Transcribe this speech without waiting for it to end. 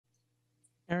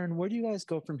Aaron, where do you guys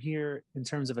go from here in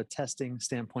terms of a testing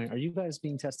standpoint? Are you guys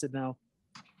being tested now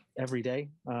every day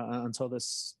until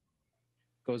this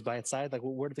goes by its side? Like,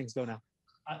 where do things go now?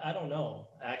 I don't know,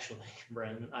 actually,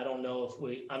 Brendan. I don't know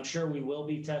if I'm sure we will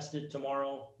be tested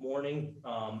tomorrow morning.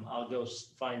 I'll go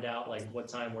find out like what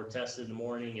time we're tested in the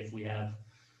morning. If we have,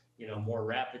 more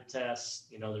rapid tests,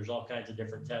 there's all kinds of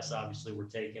different tests. Obviously we're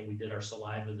taking, we did our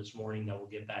saliva this morning that we'll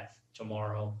get back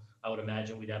tomorrow. I would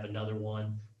imagine we'd have another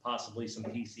one, possibly some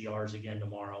PCRs again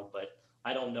tomorrow, but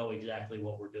I don't know exactly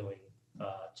what we're doing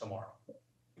tomorrow.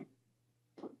 We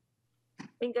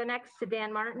can go next to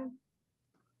Dan Martin.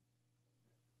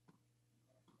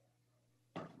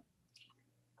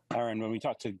 Aaron, when we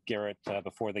talked to Garrett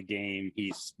before the game,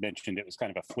 he mentioned it was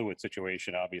kind of a fluid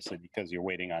situation, obviously, because you're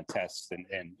waiting on tests,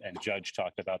 and Judge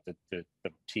talked about the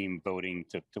team voting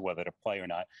to whether to play or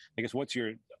not. I guess what's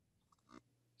your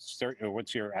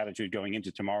attitude going into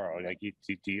tomorrow? Like,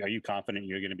 are you confident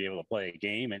you're going to be able to play a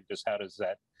game, and just how does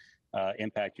that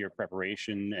impact your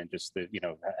preparation and just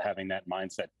having that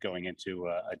mindset going into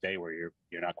a day where you're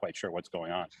not quite sure what's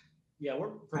going on? Yeah, we're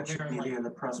preparing. Media, the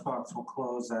press box will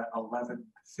close at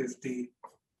 11:50.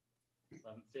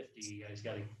 11:50. You guys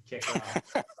got to kick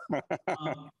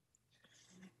off.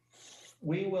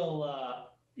 We will.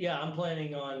 Yeah, I'm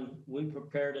planning on. We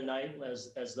prepare tonight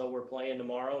as though we're playing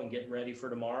tomorrow and getting ready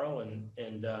for tomorrow,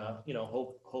 and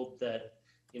hope that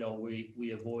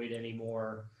we avoid any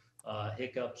more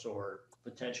hiccups or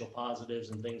potential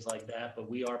positives and things like that. But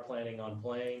we are planning on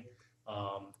playing.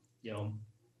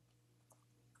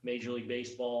 Major League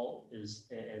Baseball is,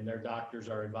 and their doctors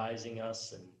are advising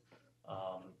us, and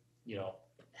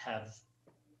have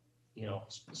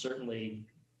certainly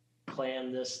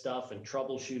planned this stuff and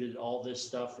troubleshooted all this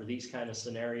stuff for these kind of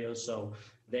scenarios, so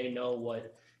they know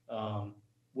what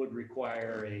would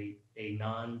require a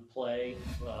non-play,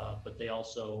 but they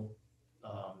also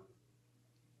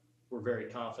were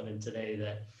very confident today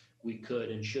that we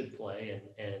could and should play,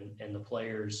 and the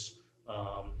players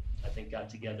I think got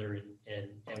together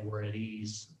and were at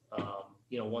ease,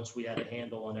 once we had a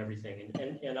handle on everything.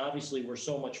 And obviously we're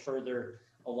so much further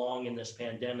along in this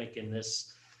pandemic and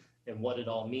what it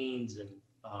all means, and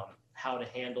how to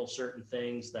handle certain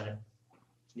things that,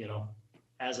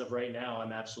 as of right now,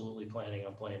 I'm absolutely planning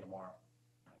on playing tomorrow.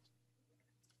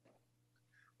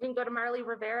 We can go to Marley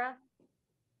Rivera.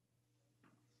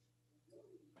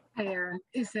 Hi, Aaron.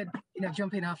 Is it,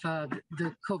 jumping off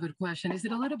the COVID question, is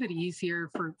it a little bit easier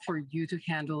for you to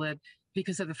handle it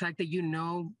because of the fact that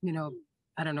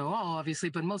I don't know all, obviously,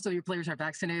 but most of your players are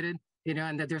vaccinated,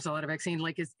 and that there's a lot of vaccine?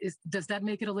 Like, does that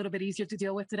make it a little bit easier to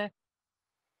deal with today?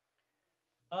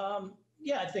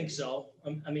 Yeah, I think so.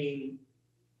 I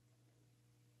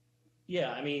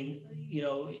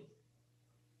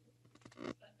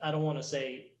don't want to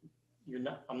say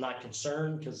I'm not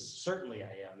concerned, because certainly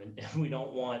I am. And we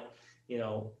don't want,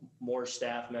 more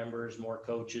staff members, more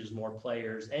coaches, more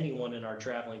players, anyone in our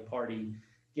traveling party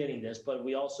getting this. But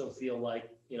we also feel like,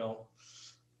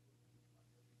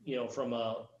 from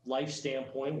a life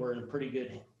standpoint, we're in a pretty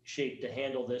good shape to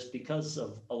handle this because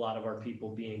of a lot of our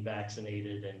people being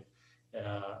vaccinated. And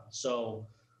so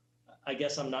I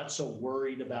guess I'm not so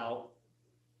worried about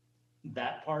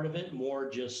that part of it, more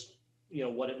just,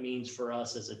 what it means for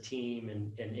us as a team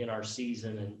and in our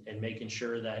season, and making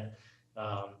sure that,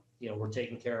 we're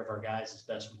taking care of our guys as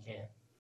best we can.